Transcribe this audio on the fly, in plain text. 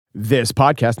This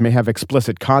podcast may have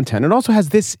explicit content and also has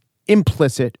this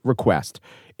implicit request.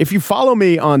 If you follow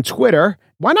me on Twitter,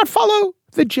 why not follow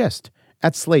The Gist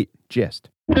at Slate Gist?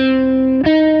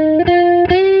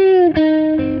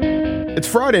 It's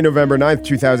Friday, November 9th,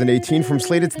 2018. From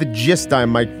Slate, it's The Gist.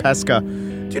 I'm Mike Pesca.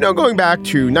 Do you know, going back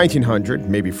to 1900,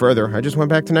 maybe further, I just went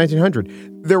back to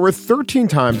 1900, there were 13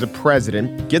 times a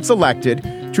president gets elected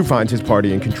to find his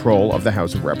party in control of the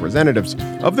House of Representatives.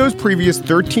 Of those previous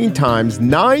 13 times,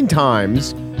 9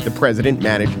 times the president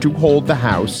managed to hold the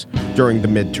House during the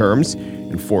midterms,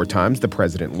 and 4 times the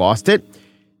president lost it.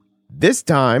 This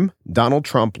time, Donald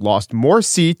Trump lost more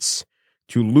seats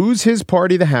to lose his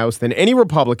party the House than any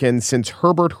Republican since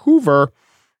Herbert Hoover.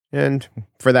 And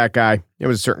for that guy, it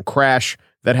was a certain crash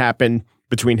that happened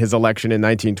between his election in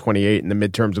 1928 and the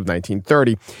midterms of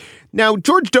 1930. Now,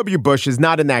 George W. Bush is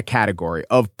not in that category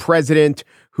of president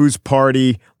whose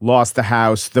party lost the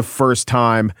House the first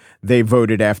time they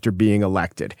voted after being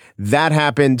elected. That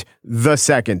happened the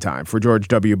second time for George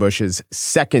W. Bush's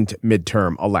second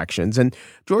midterm elections. And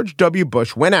George W.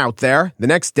 Bush went out there the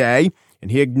next day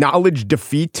and he acknowledged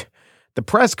defeat. The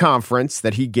press conference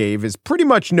that he gave is pretty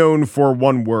much known for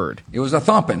one word. It was a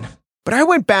thumping. But I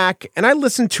went back and I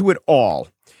listened to it all.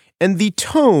 And the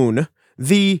tone,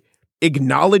 the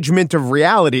acknowledgement of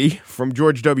reality from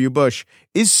George W. Bush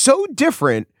is so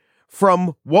different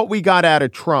from what we got out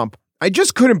of Trump. I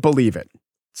just couldn't believe it.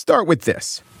 Start with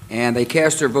this. And they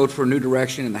cast their vote for a new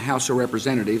direction in the House of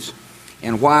Representatives.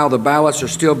 And while the ballots are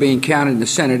still being counted in the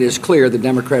Senate, it is clear the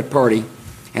Democrat Party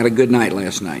had a good night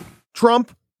last night.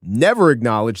 Trump never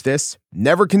acknowledged this,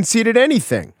 never conceded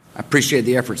anything. I appreciate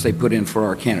the efforts they put in for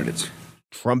our candidates.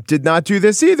 Trump did not do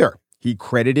this either. He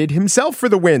credited himself for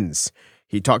the wins.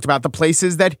 He talked about the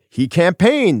places that he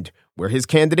campaigned, where his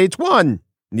candidates won,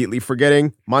 neatly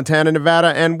forgetting Montana,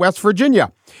 Nevada, and West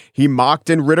Virginia. He mocked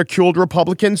and ridiculed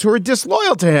Republicans who were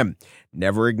disloyal to him,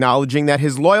 never acknowledging that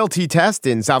his loyalty test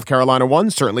in South Carolina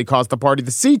won certainly cost the party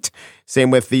the seat. Same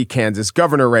with the Kansas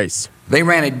governor race. They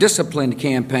ran a disciplined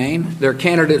campaign. Their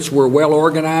candidates were well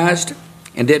organized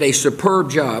and did a superb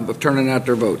job of turning out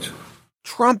their votes.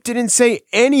 Trump didn't say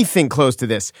anything close to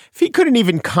this. If he couldn't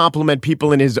even compliment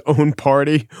people in his own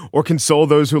party or console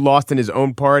those who lost in his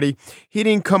own party, he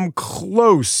didn't come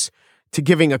close to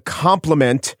giving a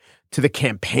compliment to the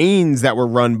campaigns that were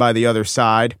run by the other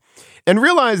side. And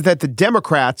realize that the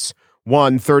Democrats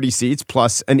won 30 seats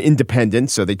plus an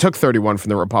independent, so they took 31 from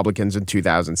the Republicans in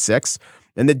 2006.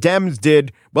 And the Dems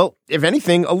did, well, if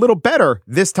anything, a little better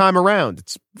this time around.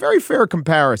 It's a very fair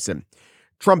comparison.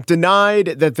 Trump denied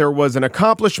that there was an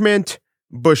accomplishment.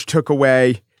 Bush took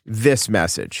away this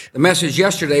message. The message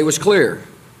yesterday was clear.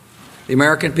 The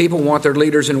American people want their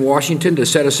leaders in Washington to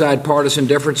set aside partisan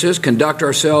differences, conduct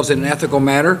ourselves in an ethical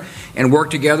manner, and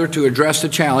work together to address the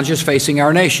challenges facing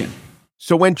our nation.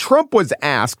 So when Trump was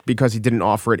asked, because he didn't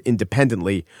offer it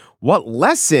independently, what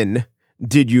lesson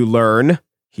did you learn?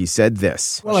 He said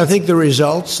this. Well, I think the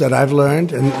results that I've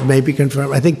learned and maybe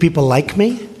confirmed, I think people like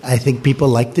me. I think people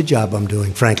like the job I'm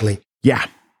doing, frankly. Yeah.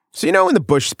 So, you know, in the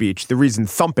Bush speech, the reason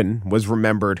thumping was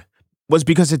remembered was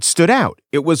because it stood out.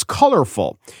 It was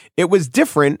colorful. It was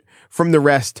different from the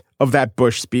rest of that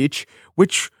Bush speech,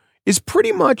 which is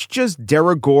pretty much just de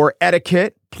rigueur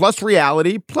etiquette plus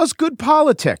reality plus good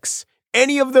politics.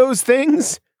 Any of those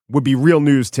things would be real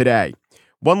news today.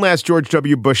 One last George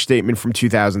W. Bush statement from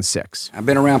 2006. I've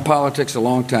been around politics a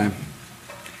long time.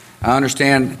 I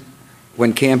understand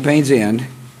when campaigns end,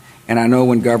 and I know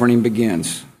when governing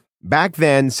begins. Back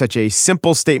then, such a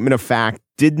simple statement of fact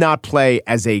did not play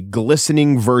as a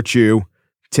glistening virtue.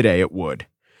 Today it would.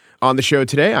 On the show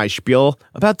today, I spiel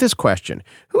about this question.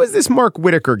 Who is this Mark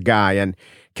Whitaker guy, and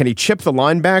can he chip the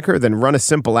linebacker, then run a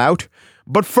simple out?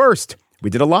 But first, we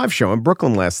did a live show in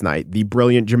Brooklyn last night. The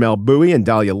brilliant Jamelle Bouie and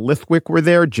Dahlia Lithwick were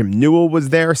there. Jim Newell was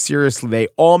there. Seriously, they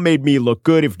all made me look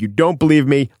good. If you don't believe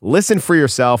me, listen for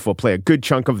yourself. We'll play a good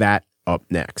chunk of that up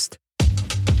next.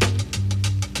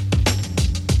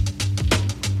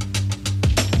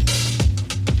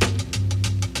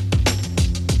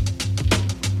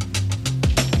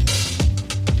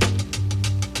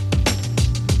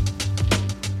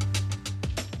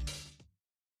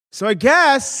 So I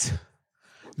guess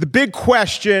the big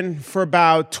question for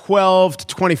about 12 to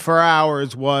 24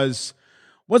 hours was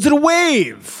it a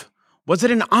wave? Was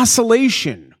it an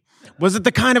oscillation? Was it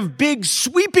the kind of big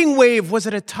sweeping wave? Was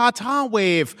it a ta-ta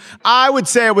wave? I would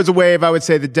say it was a wave. I would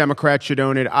say the Democrats should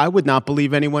own it. I would not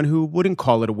believe anyone who wouldn't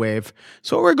call it a wave.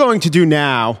 So what we're going to do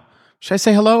now, should I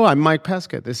say hello? I'm Mike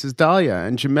Pesca. This is Dahlia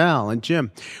and Jamelle and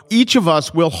Jim. Each of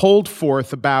us will hold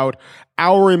forth about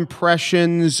our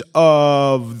impressions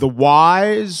of the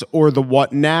whys or the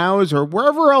what nows or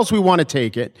wherever else we want to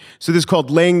take it. So this is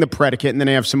called laying the predicate, and then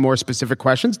I have some more specific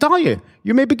questions. Dahlia,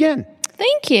 you may begin.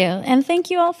 Thank you. And thank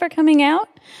you all for coming out.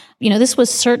 This was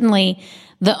certainly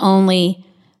the only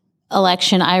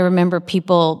election I remember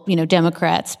people,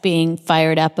 Democrats being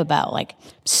fired up about, like,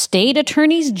 state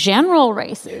attorneys general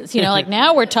races. Like,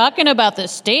 now we're talking about the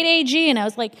state AG. And I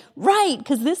was like, right,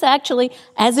 because this actually,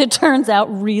 as it turns out,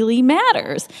 really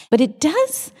matters. But it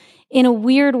does, in a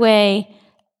weird way,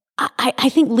 I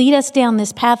think, lead us down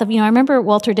this path of, I remember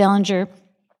Walter Dellinger,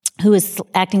 who was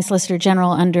acting Solicitor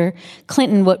General under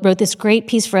Clinton, wrote this great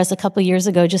piece for us a couple of years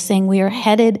ago, just saying we are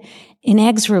headed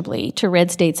inexorably to red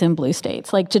states and blue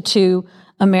states, like to two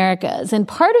Americas. And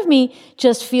part of me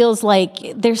just feels like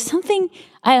there's something,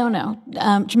 I don't know,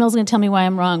 Jamelle's going to tell me why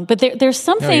I'm wrong, but there's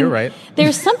something, no, you're right.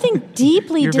 There's something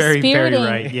deeply dispiriting very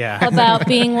right. Yeah. about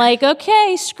being like,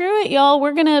 okay, screw it, y'all,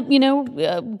 we're going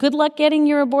to, good luck getting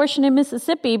your abortion in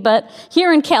Mississippi, but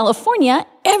here in California,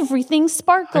 everything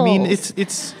sparkles. I mean,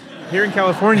 it's here in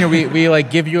California, we like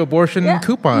give you abortion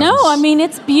coupons. No, I mean,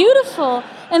 it's beautiful.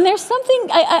 And there's something,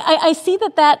 I see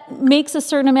that makes a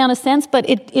certain amount of sense, but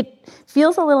it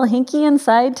feels a little hinky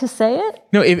inside to say it.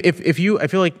 No, I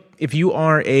feel like if you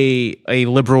are a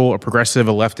liberal, a progressive,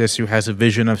 a leftist who has a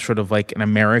vision of sort of like an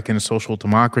American social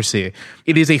democracy,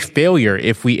 it is a failure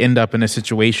if we end up in a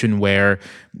situation where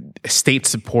state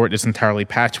support is entirely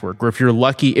patchwork. Or if you're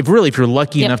lucky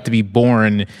enough to be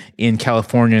born in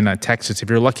California and not Texas, if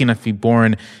you're lucky enough to be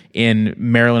born in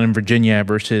Maryland and Virginia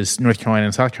versus North Carolina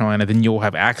and South Carolina, then you'll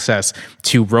have access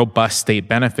to robust state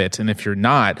benefits. And if you're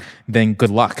not, then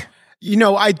good luck.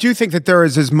 I do think that there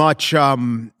is as much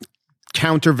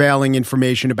countervailing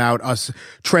information about us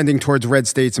trending towards red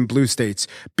states and blue states.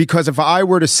 Because if I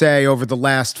were to say over the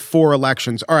last 4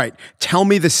 elections, all right, tell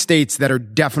me the states that are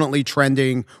definitely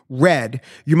trending red,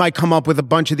 you might come up with a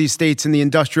bunch of these states in the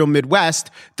industrial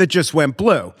Midwest that just went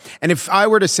blue. And if I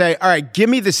were to say, all right, give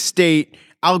me the state,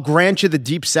 I'll grant you the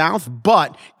Deep South,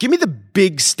 but give me the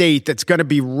big state that's going to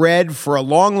be red for a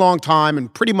long, long time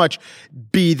and pretty much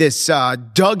be this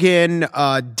dug-in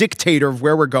dictator of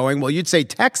where we're going. Well, you'd say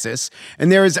Texas.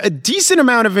 And there is a decent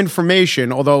amount of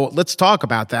information, although let's talk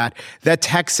about that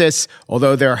Texas,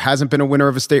 although there hasn't been a winner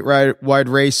of a statewide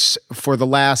race for the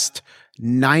last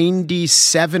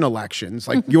 97 elections.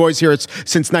 Like you always hear it's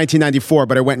since 1994,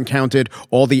 but I went and counted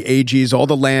all the AGs, all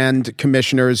the land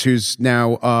commissioners, who's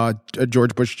now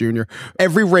George Bush Jr.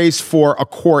 Every race for a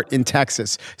court in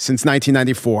Texas since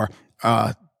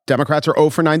 1994. Democrats are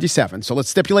 0 for 97. So let's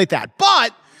stipulate that.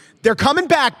 But they're coming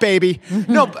back, baby.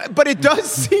 No, but it does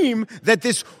seem that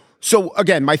this. So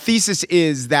again, my thesis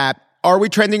is that are we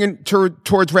trending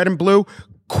towards red and blue?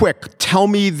 Quick, tell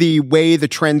me the way the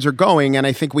trends are going, and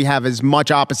I think we have as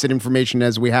much opposite information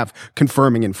as we have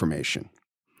confirming information.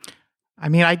 I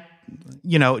mean,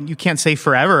 you can't say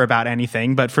forever about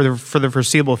anything, but for the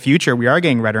foreseeable future, we are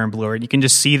getting redder and bluer. You can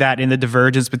just see that in the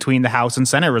divergence between the House and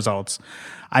Senate results.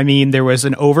 I mean, there was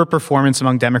an overperformance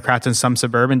among Democrats in some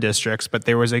suburban districts, but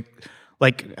there was a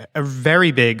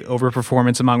very big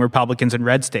overperformance among Republicans in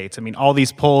red states. I mean, all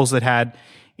these polls that had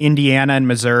Indiana and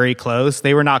Missouri close,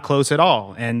 they were not close at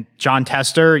all. And John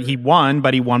Tester, he won,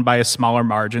 but he won by a smaller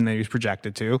margin than he was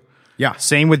projected to. Yeah.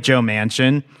 Same with Joe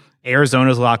Manchin.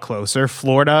 Arizona's a lot closer.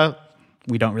 Florida,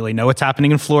 we don't really know what's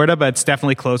happening in Florida, but it's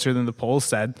definitely closer than the polls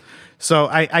said. So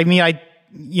I mean,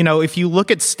 if you look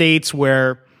at states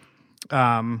where,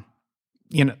 sort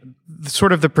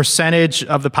of the percentage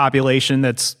of the population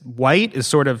that's white is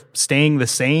sort of staying the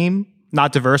same,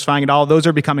 not diversifying at all, those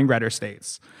are becoming redder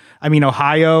states. I mean,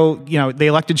 Ohio, they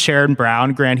elected Sherrod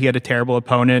Brown. Grant, he had a terrible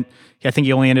opponent. I think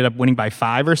he only ended up winning by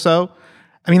 5 or so.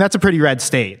 I mean, that's a pretty red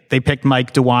state. They picked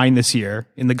Mike DeWine this year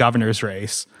in the governor's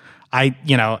race. I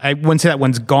wouldn't say that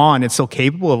one's gone. It's still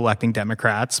capable of electing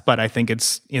Democrats, but I think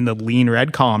it's in the lean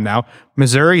red column now.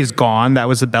 Missouri is gone. That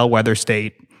was the bellwether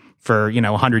state for,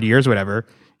 100 years, whatever.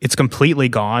 It's completely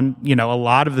gone. A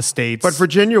lot of the states. But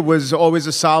Virginia was always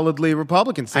a solidly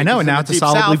Republican state. I know, and now it's a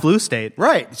solidly blue state.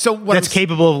 Right. So that's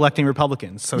capable of electing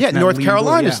Republicans. So North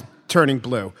Carolina's turning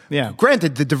blue. Yeah.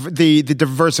 Granted, the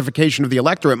diversification of the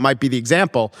electorate might be the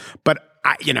example, but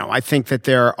I think that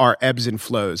there are ebbs and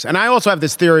flows. And I also have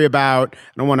this theory about,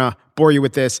 I don't want to bore you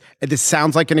with this. This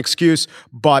sounds like an excuse,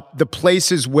 but the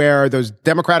places where those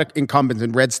Democratic incumbents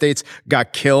in red states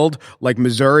got killed, like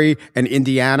Missouri and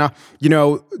Indiana,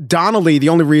 Donnelly, the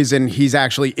only reason he's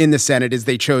actually in the Senate is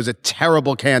they chose a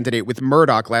terrible candidate with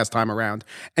Murdoch last time around.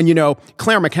 And,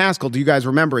 Claire McCaskill, do you guys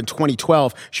remember in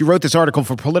 2012, she wrote this article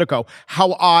for Politico,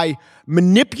 how I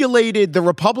manipulated the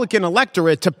Republican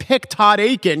electorate to pick Todd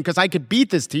Akin because I could beat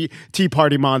this Tea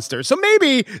Party monster. So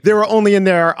maybe they were only in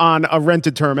there on a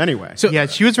rented term anyway. So yeah,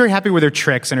 she was very happy with her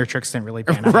tricks, and her tricks didn't really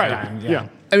pan out. Right. Yeah.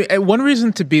 I mean, one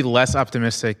reason to be less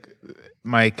optimistic,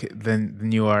 Mike,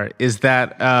 than you are is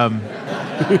that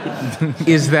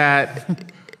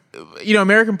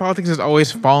American politics has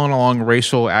always fallen along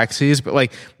racial axes, but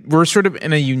we're sort of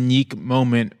in a unique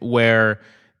moment where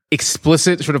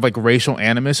explicit sort of racial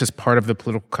animus is part of the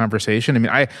political conversation. I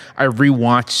mean, I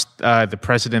rewatched the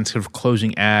president's sort of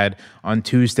closing ad on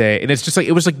Tuesday, and it's just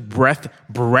it was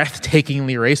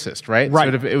breathtakingly racist, right? Right.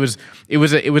 Sort of, it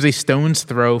was a stone's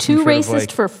throw. Too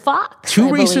racist for Fox. Too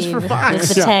racist for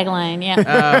Fox. Is the tagline,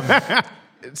 yeah.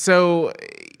 So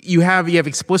you have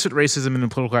explicit racism in the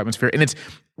political atmosphere, and it's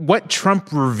what Trump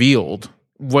revealed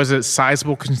was a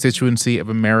sizable constituency of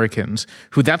Americans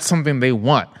who that's something they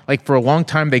want. For a long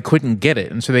time, they couldn't get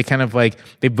it. And so they kind of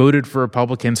they voted for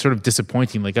Republicans, sort of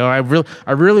disappointing. I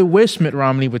really wish Mitt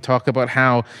Romney would talk about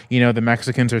how, the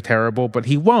Mexicans are terrible, but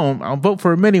he won't. I'll vote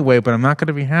for him anyway, but I'm not going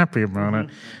to be happy about it.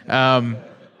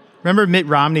 Remember,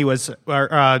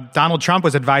 Donald Trump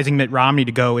was advising Mitt Romney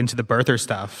to go into the birther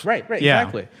stuff. Right, yeah.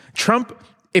 Exactly.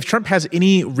 If Trump has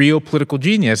any real political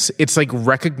genius, it's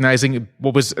recognizing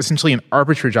what was essentially an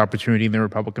arbitrage opportunity in the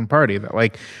Republican Party.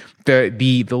 That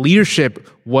the leadership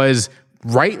was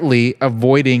rightly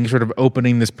avoiding sort of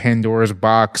opening this Pandora's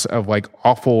box of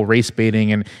awful race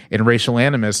baiting and racial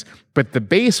animus, but the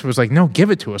base was no, give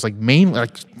it to us,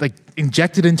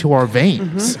 inject it into our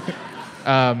veins.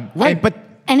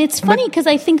 And it's funny because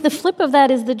I think the flip of that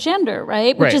is the gender,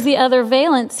 right? Which is the other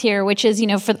valence here, which is,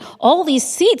 for all these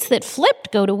seats that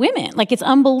flipped go to women. It's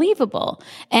unbelievable.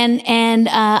 And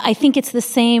I think it's the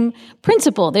same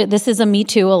principle. This is a Me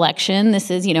Too election. This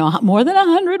is, more than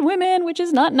 100 women, which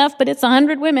is not enough, but it's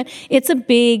 100 women. It's a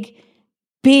big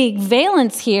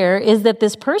valence here is that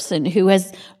this person who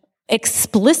has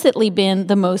explicitly been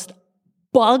the most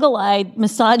boggle-eyed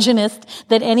misogynist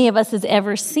that any of us has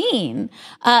ever seen,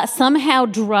 somehow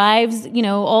drives,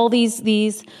 all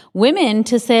these women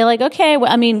to say okay, well,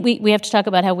 I mean, we have to talk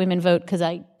about how women vote because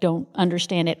I don't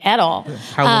understand it at all.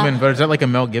 How women vote? Is that like a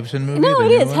Mel Gibson movie? No,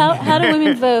 it is. How do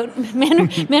women vote?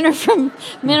 Men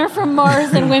are from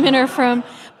Mars and women are from.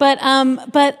 But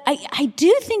I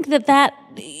do think that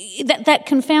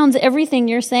confounds everything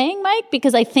you're saying, Mike,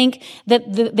 because I think that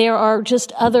there are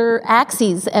just other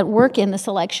axes at work in this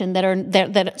election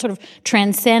that sort of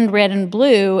transcend red and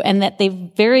blue, and that they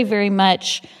very, very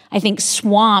much, I think,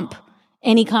 swamp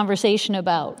any conversation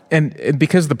about. And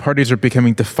because the parties are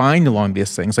becoming defined along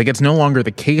these things, it's no longer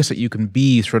the case that you can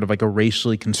be sort of a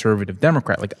racially conservative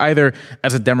Democrat. Either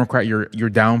as a Democrat you're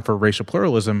down for racial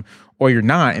pluralism, or you're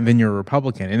not, and then you're a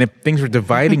Republican. And if things are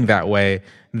dividing that way,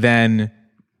 then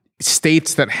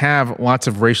states that have lots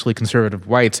of racially conservative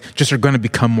whites just are going to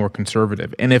become more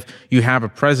conservative. And if you have a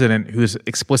president whose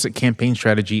explicit campaign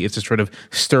strategy is to sort of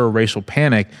stir racial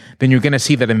panic, then you're going to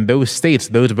see that in those states,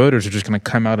 those voters are just going to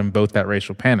come out and vote that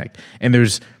racial panic. And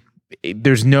there's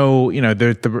no,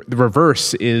 the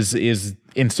reverse is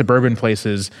in suburban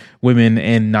places, women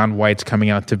and non-whites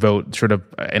coming out to vote sort of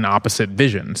an opposite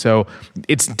vision. So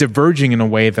it's diverging in a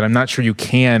way that I'm not sure you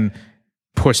can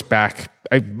push back.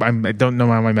 I don't know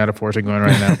how my metaphors are going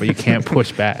right now, but you can't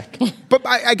push back. But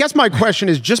I guess my question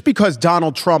is, just because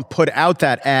Donald Trump put out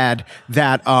that ad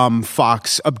that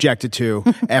Fox objected to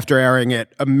after airing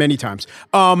it many times,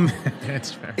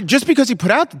 that's fair. Just because he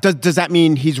put out, does that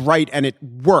mean he's right and it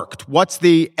worked? What's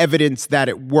the evidence that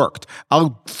it worked?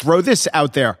 I'll throw this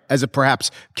out there as a perhaps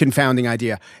confounding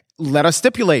idea. Let us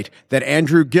stipulate that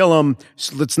Andrew Gillum,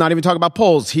 let's not even talk about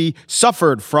polls, he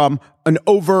suffered from an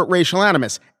overt racial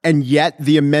animus. And yet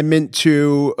the amendment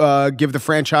to give the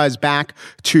franchise back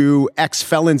to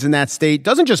ex-felons in that state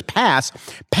doesn't just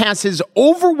passes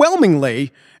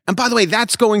overwhelmingly. And by the way,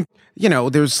 that's going,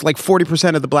 there's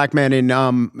 40% of the black men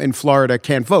in Florida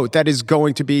can't vote. That is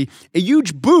going to be a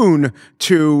huge boon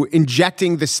to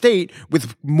injecting the state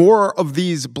with more of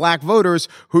these black voters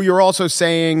who you're also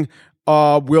saying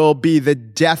will be the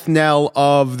death knell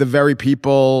of the very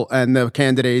people and the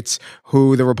candidates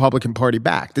who the Republican Party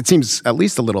backed. It seems at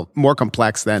least a little more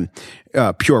complex than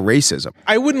pure racism.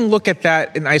 I wouldn't look at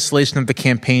that in isolation of the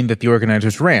campaign that the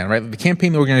organizers ran, right? The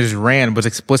campaign the organizers ran was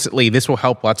explicitly, this will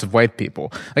help lots of white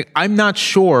people. I'm not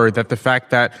sure that the fact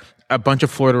that a bunch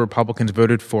of Florida Republicans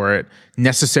voted for it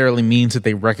necessarily means that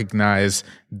they recognize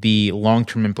the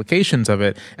long-term implications of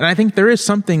it. And I think there is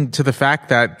something to the fact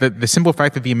that the simple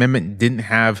fact that the amendment didn't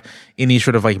have any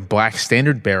sort of like black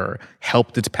standard bearer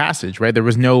helped its passage, right? There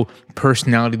was no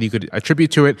personality that you could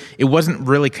attribute to it. It wasn't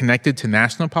really connected to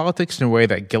national politics in a way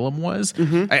that Gillum was.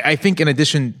 Mm-hmm. I think in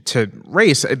addition to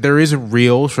race, there is a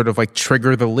real sort of like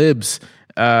trigger the libs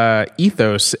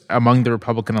ethos among the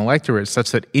Republican electorate,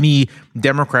 such that any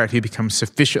Democrat who becomes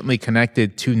sufficiently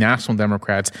connected to national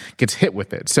Democrats gets hit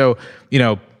with it. So, you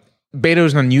know,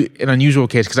 Beto's an unusual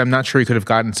case because I'm not sure he could have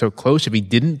gotten so close if he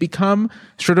didn't become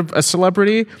sort of a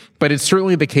celebrity, but it's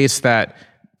certainly the case that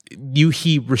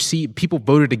people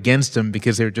voted against him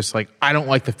because they were just like, I don't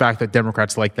like the fact that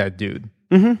Democrats like that dude.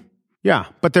 Mm-hmm. Yeah,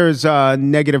 but there's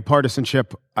negative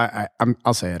partisanship.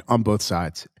 I'll say it on both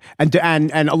sides, and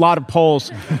a lot of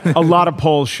polls,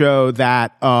 show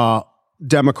that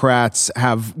Democrats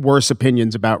have worse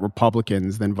opinions about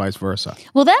Republicans than vice versa.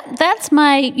 Well, that's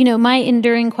my my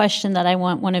enduring question that I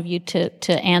want one of you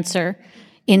to answer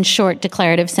in short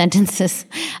declarative sentences,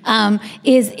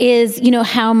 is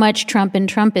how much Trump and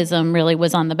Trumpism really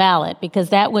was on the ballot, because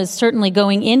that was certainly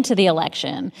going into the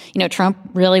election. Trump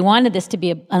really wanted this to be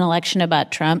an election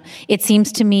about Trump. It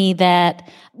seems to me that,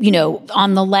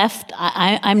 on the left,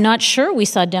 I'm not sure we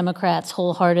saw Democrats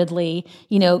wholeheartedly,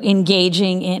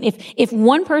 engaging in, if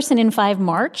one person in 5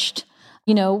 marched,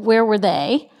 where were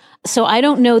they? So I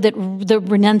don't know that the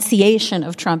renunciation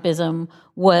of Trumpism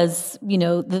was,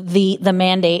 the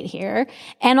mandate here.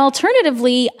 And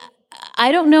alternatively,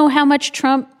 I don't know how much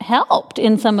Trump helped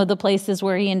in some of the places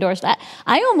where he endorsed.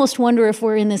 I almost wonder if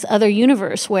we're in this other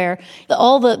universe where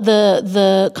all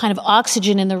the kind of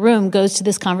oxygen in the room goes to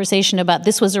this conversation about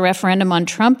this was a referendum on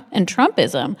Trump and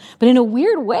Trumpism. But in a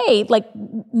weird way, like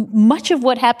much of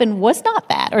what happened was not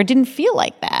that or didn't feel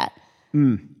like that.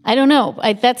 I don't know.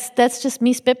 That's just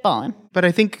me spitballing. But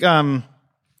I think, I'm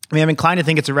inclined to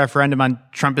think it's a referendum on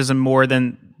Trumpism more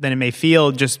than it may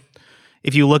feel. Just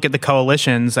if you look at the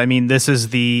coalitions, this is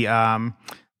the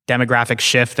demographic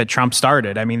shift that Trump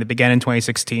started. It began in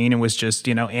 2016 and was just,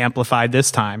 amplified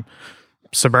this time.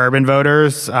 Suburban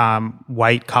voters,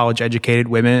 white college-educated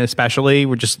women especially,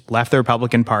 were just left the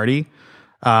Republican Party,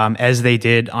 as they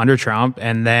did under Trump.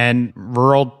 And then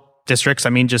rural districts,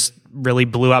 just really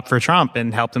blew up for Trump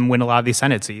and helped him win a lot of these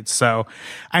Senate seats. So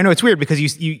I know it's weird because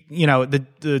the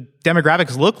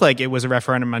demographics look like it was a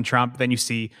referendum on Trump. Then you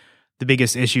see the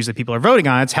biggest issues that people are voting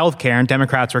on, it's healthcare, and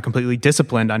Democrats were completely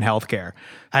disciplined on healthcare.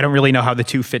 I don't really know how the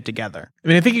two fit together.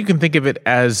 I think you can think of it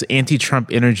as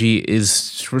anti-Trump energy is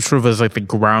sort of as like the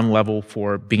ground level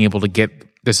for being able to get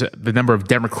the number of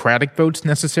Democratic votes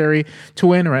necessary to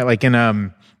win, right? Like in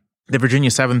the Virginia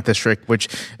 7th District, which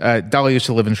Dahlia used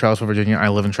to live in Charlottesville, Virginia. I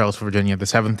live in Charlottesville, Virginia. The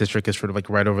 7th District is sort of like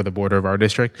right over the border of our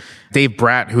district. Dave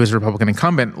Bratt, who is a Republican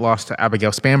incumbent, lost to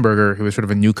Abigail Spanberger, who was sort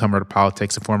of a newcomer to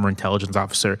politics, a former intelligence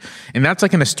officer. And that's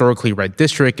like an historically red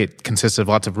district. It consists of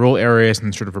lots of rural areas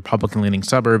and sort of Republican-leaning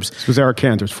suburbs. This was Eric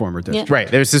Cantor's former district. Yeah. Right.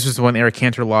 This was the one Eric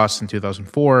Cantor lost in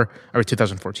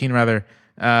 2014 rather.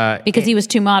 Because he was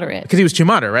too moderate. Because he was too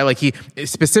moderate, right? Like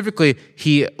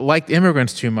he liked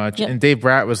immigrants too much, and Dave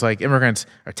Bratt was like, immigrants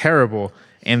are terrible,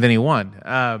 and then he won.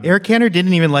 Eric Cantor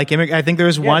didn't even like immigrants. I think there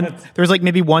was like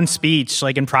maybe one speech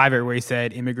like in private where he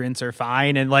said immigrants are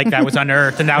fine, and like that was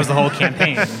unearthed, and that was the whole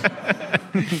campaign.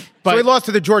 So he lost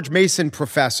to the George Mason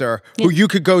professor, who you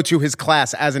could go to his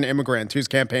class as an immigrant, whose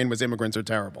campaign was immigrants are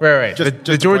terrible. Right.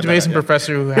 The George Mason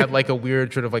professor who had like a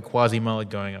weird sort of like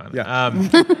quasi-mullet going on.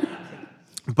 Yeah.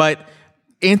 But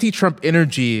anti-Trump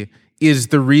energy is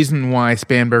the reason why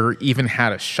Spanberger even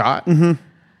had a shot. Mm-hmm.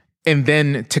 And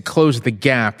then to close the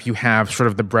gap, you have sort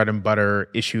of the bread and butter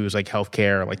issues like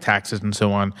healthcare, like taxes and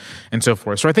so on and so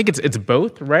forth. So I think it's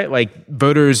both, right? Like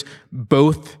voters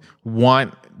both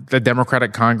want the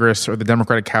Democratic Congress or the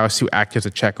Democratic House to act as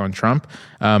a check on Trump.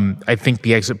 I think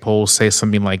the exit polls say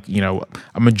something like,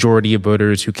 a majority of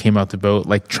voters who came out to vote,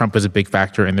 like Trump was a big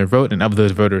factor in their vote. And of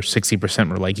those voters, 60%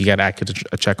 were like, you got to act as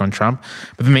a check on Trump.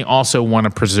 But then they also want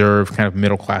to preserve kind of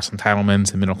middle-class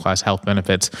entitlements and middle-class health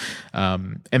benefits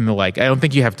and the like. I don't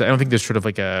think there's sort of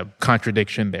like a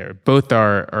contradiction there. Both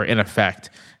are in effect.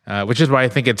 Which is why I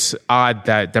think it's odd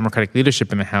that Democratic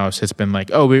leadership in the House has been like,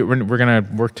 oh, we're going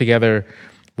to work together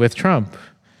with Trump.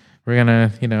 We're going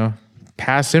to,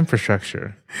 pass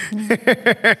infrastructure.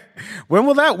 When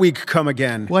will that week come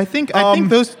again? Well, I think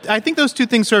those two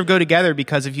things sort of go together,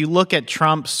 because if you look at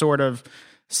Trump sort of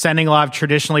sending a lot of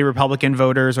traditionally Republican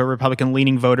voters or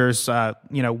Republican-leaning voters,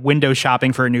 window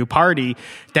shopping for a new party,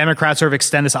 Democrats sort of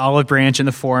extend this olive branch in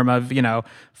the form of,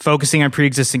 focusing on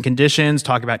pre-existing conditions,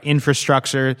 talking about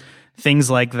infrastructure.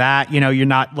 things like that. You're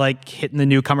not like hitting the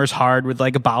newcomers hard with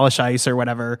like abolish ICE or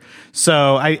whatever.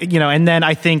 So and then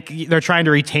I think they're trying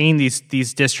to retain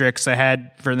these districts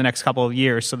ahead for the next couple of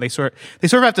years. So they sort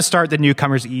of have to start the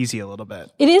newcomers easy a little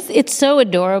bit. It's so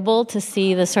adorable to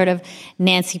see the sort of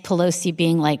Nancy Pelosi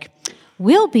being like,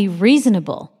 we'll be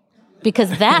reasonable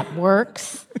because that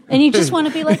works. And you just want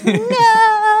to be like,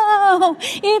 no,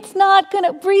 it's not going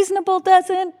to, reasonable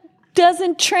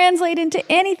doesn't translate into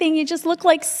anything. You just look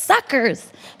like suckers.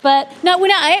 But no,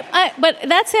 but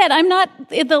that said, I'm not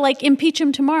the like impeach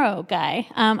him tomorrow guy.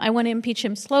 I want to impeach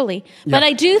him slowly. Yep. But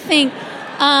I do think,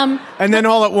 and then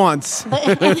all at once,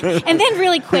 and then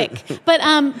really quick. But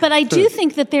I do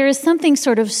think that there is something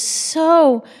sort of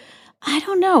so, I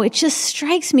don't know. It just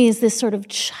strikes me as this sort of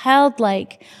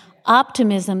childlike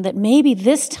optimism that maybe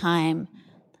this time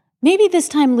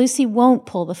Lucy won't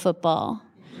pull the football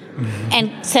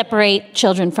and separate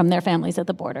children from their families at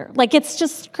the border. Like, it's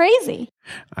just crazy.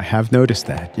 I have noticed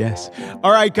that, yes.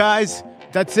 All right, guys,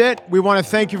 that's it. We want to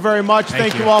thank you very much.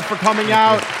 Thank you all for coming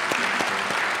out.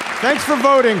 Thanks for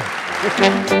voting.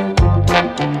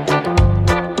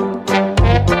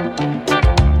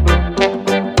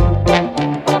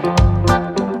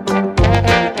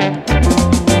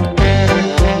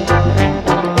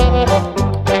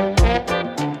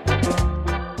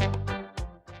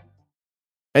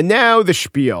 And now the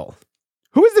spiel.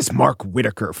 Who is this Mark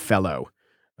Whitaker fellow?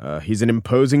 He's an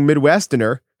imposing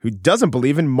Midwesterner who doesn't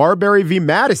believe in Marbury v.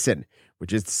 Madison,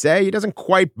 which is to say he doesn't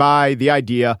quite buy the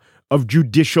idea of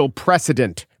judicial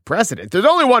precedent. Precedent? There's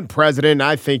only one president.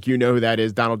 I think you know who that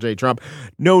is, Donald J. Trump.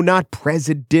 No, not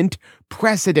president.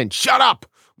 Precedent. Shut up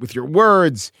with your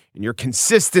words and your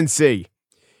consistency.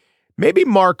 Maybe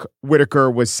Mark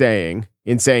Whitaker was saying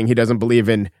he doesn't believe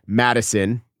in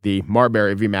Madison, the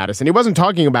Marbury v. Madison. He wasn't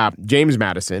talking about James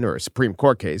Madison or a Supreme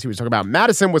Court case. He was talking about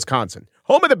Madison, Wisconsin,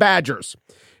 home of the Badgers.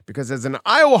 Because as an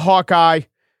Iowa Hawkeye,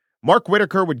 Mark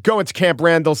Whitaker would go into Camp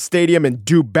Randall Stadium and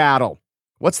do battle.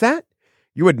 What's that?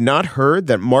 You had not heard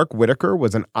that Mark Whitaker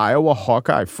was an Iowa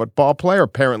Hawkeye football player?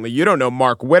 Apparently, you don't know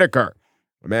Mark Whitaker.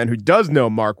 A man who does know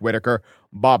Mark Whitaker,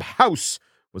 Bob House,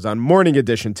 was on Morning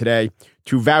Edition today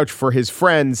to vouch for his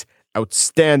friend's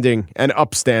outstanding and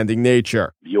upstanding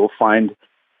nature. You'll find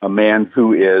a man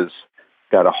who is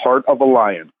got a heart of a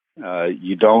lion.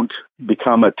 You don't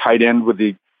become a tight end with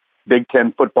the Big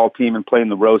Ten football team and play in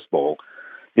the Rose Bowl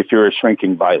if you're a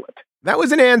shrinking violet. That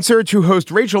was an answer to host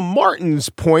Rachel Martin's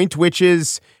point, which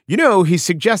is, he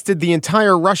suggested the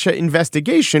entire Russia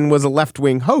investigation was a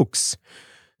left-wing hoax.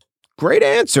 Great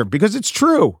answer, because it's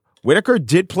true. Whitaker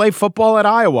did play football at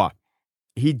Iowa.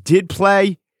 He did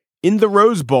play in the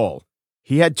Rose Bowl.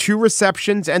 He had 2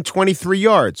 receptions and 23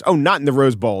 yards. Oh, not in the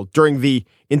Rose Bowl, during the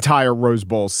entire Rose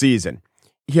Bowl season.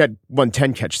 He had one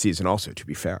 10-catch season also, to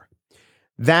be fair.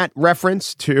 That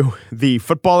reference to the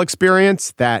football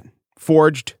experience that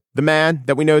forged the man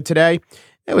that we know today,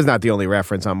 it was not the only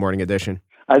reference on Morning Edition.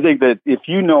 I think that if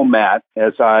you know Matt,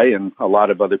 as I and a lot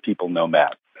of other people know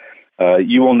Matt,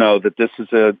 you will know that this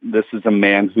is a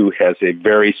man who has a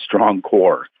very strong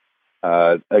core.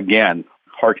 Again,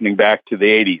 harkening back to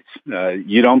the 80s,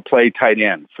 you don't play tight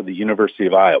end for the University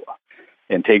of Iowa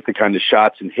and take the kind of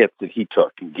shots and hits that he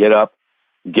took and get up,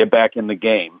 get back in the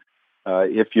game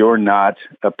if you're not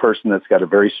a person that's got a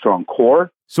very strong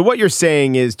core. So what you're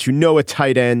saying is to know a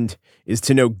tight end is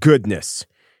to know goodness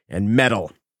and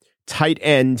mettle. Tight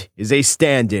end is a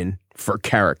stand-in for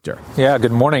character. Yeah,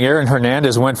 good morning. Aaron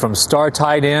Hernandez went from star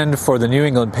tight end for the New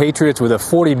England Patriots with a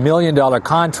 $40 million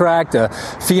contract, a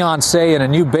fiancé, and a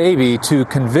new baby to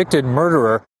convicted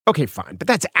murderer. Okay, fine, but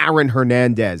that's Aaron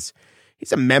Hernandez.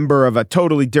 He's a member of a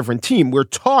totally different team. We're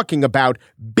talking about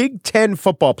Big Ten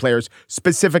football players,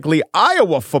 specifically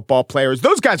Iowa football players.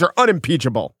 Those guys are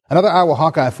unimpeachable. Another Iowa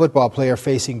Hawkeye football player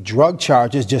facing drug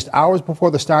charges just hours before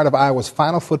the start of Iowa's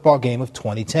final football game of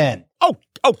 2010. Oh,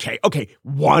 okay.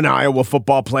 One Iowa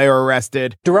football player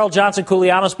arrested. Darrell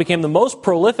Johnson-Koulianos became the most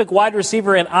prolific wide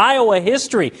receiver in Iowa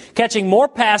history, catching more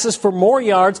passes for more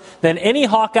yards than any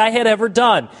Hawkeye had ever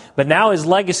done. But now his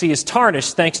legacy is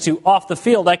tarnished thanks to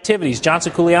off-the-field activities.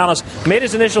 Johnson-Koulianos made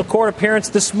his initial court appearance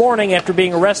this morning after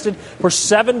being arrested for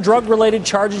 7 drug-related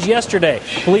charges yesterday.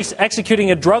 Police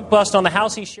executing a drug bust on the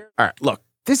house he shared. All right, look,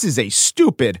 this is a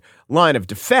stupid line of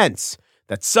defense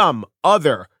that some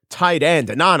other tight end,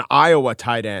 a non-Iowa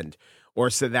tight end, or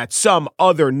so that some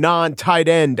other non-tight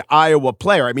end Iowa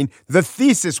player. I mean, the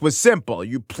thesis was simple.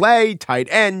 You play tight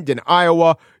end in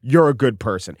Iowa, you're a good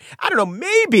person. I don't know,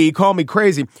 maybe, call me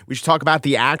crazy, we should talk about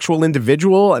the actual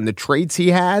individual and the traits he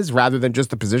has rather than just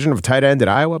the position of tight end at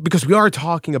Iowa, because we are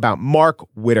talking about Mark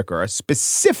Whitaker, a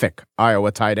specific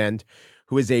Iowa tight end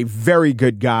who is a very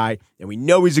good guy, and we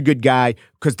know he's a good guy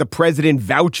because the president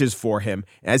vouches for him,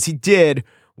 as he did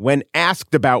when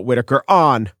asked about Whitaker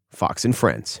on Fox and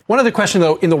Friends. One other question,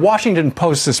 though, in the Washington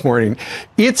Post this morning,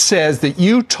 it says that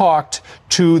you talked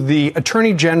to the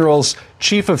Attorney General's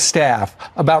chief of staff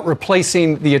about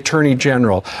replacing the Attorney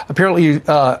General. Apparently,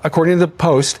 according to the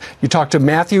Post, you talked to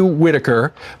Matthew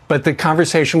Whitaker, but the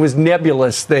conversation was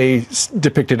nebulous, they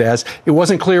depicted as. It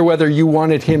wasn't clear whether you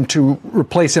wanted him to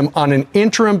replace him on an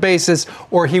interim basis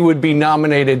or he would be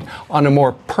nominated on a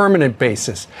more permanent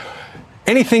basis.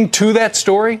 Anything to that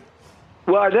story?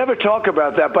 Well, I never talk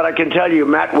about that, but I can tell you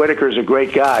Matt Whitaker is a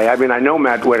great guy. I mean, I know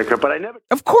Matt Whitaker, but I never...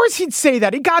 Of course he'd say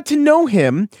that. He got to know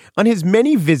him on his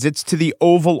many visits to the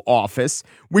Oval Office,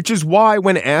 which is why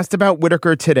when asked about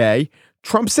Whitaker today,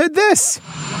 Trump said this.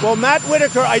 Well, Matt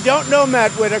Whitaker, I don't know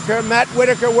Matt Whitaker. Matt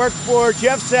Whitaker worked for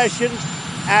Jeff Sessions,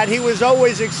 and he was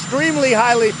always extremely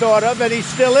highly thought of, and he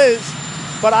still is.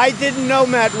 But I didn't know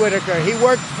Matt Whitaker. He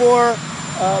worked for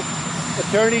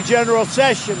Attorney General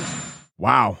Sessions.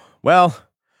 Wow. Well,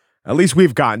 at least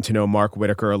we've gotten to know Mark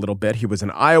Whitaker a little bit. He was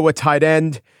an Iowa tight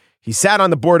end. He sat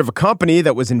on the board of a company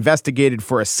that was investigated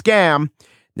for a scam.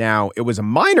 Now, it was a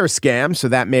minor scam, so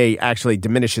that may actually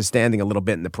diminish his standing a little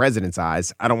bit in the president's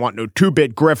eyes. I don't want no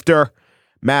two-bit grifter.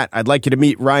 Matt, I'd like you to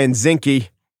meet Ryan Zinke.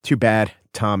 Too bad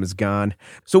Tom is gone.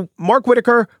 So Mark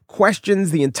Whitaker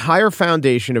questions the entire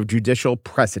foundation of judicial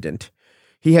precedent.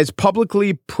 He has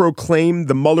publicly proclaimed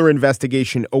the Mueller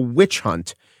investigation a witch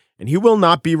hunt, and he will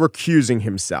not be recusing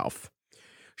himself.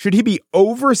 Should he be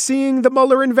overseeing the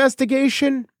Mueller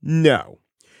investigation? No.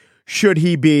 Should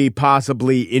he be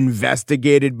possibly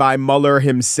investigated by Mueller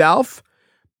himself?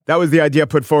 That was the idea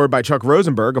put forward by Chuck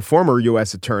Rosenberg, a former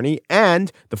U.S. attorney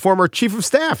and the former chief of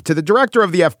staff to the director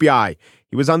of the FBI.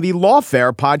 He was on the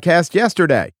Lawfare podcast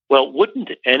yesterday. Well,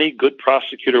 wouldn't any good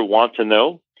prosecutor want to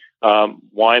know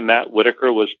why Matt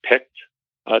Whitaker was picked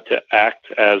to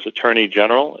act as Attorney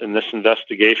General in this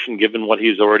investigation, given what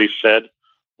he's already said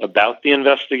about the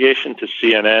investigation to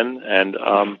CNN and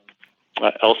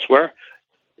elsewhere?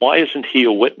 Why isn't he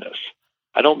a witness?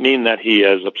 I don't mean that he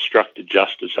has obstructed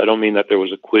justice. I don't mean that there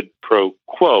was a quid pro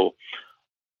quo.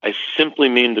 I simply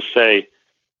mean to say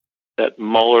that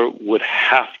Mueller would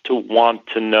have to want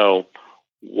to know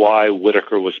why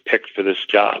Whitaker was picked for this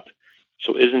job.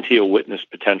 So isn't he a witness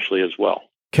potentially as well?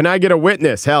 Can I get a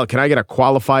witness? Hell, can I get a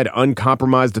qualified,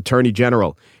 uncompromised attorney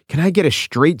general? Can I get a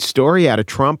straight story out of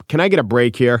Trump? Can I get a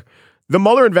break here? The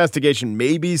Mueller investigation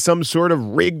may be some sort of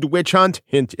rigged witch hunt.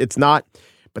 Hint, it's not.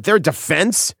 But their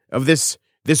defense of this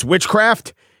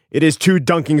witchcraft, it is two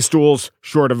dunking stools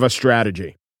short of a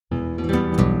strategy.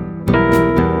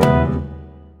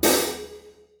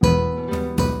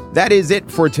 That is it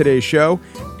for today's show.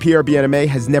 Pierre Bien-Aimé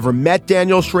has never met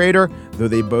Daniel Schrader, though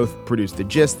they both produce The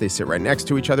Gist. They sit right next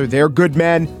to each other. They're good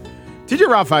men. TJ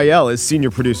Raphael is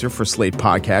senior producer for Slate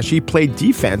Podcast. She played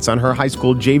defense on her high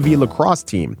school JV lacrosse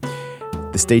team.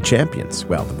 The state champions.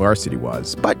 Well, the varsity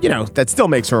was. But, that still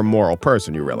makes her a moral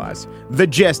person, you realize. The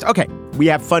Gist. Okay, we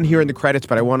have fun here in the credits,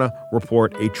 but I want to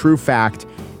report a true fact.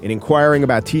 In inquiring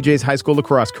about TJ's high school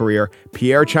lacrosse career,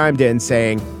 Pierre chimed in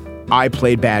saying, I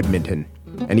played badminton.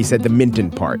 And he said the Minton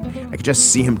part. I could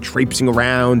just see him traipsing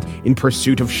around in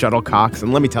pursuit of shuttlecocks.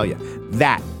 And let me tell you,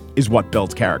 that is what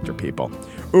builds character, people.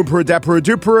 Oomperu, depperu,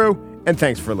 duperu, and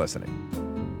thanks for listening.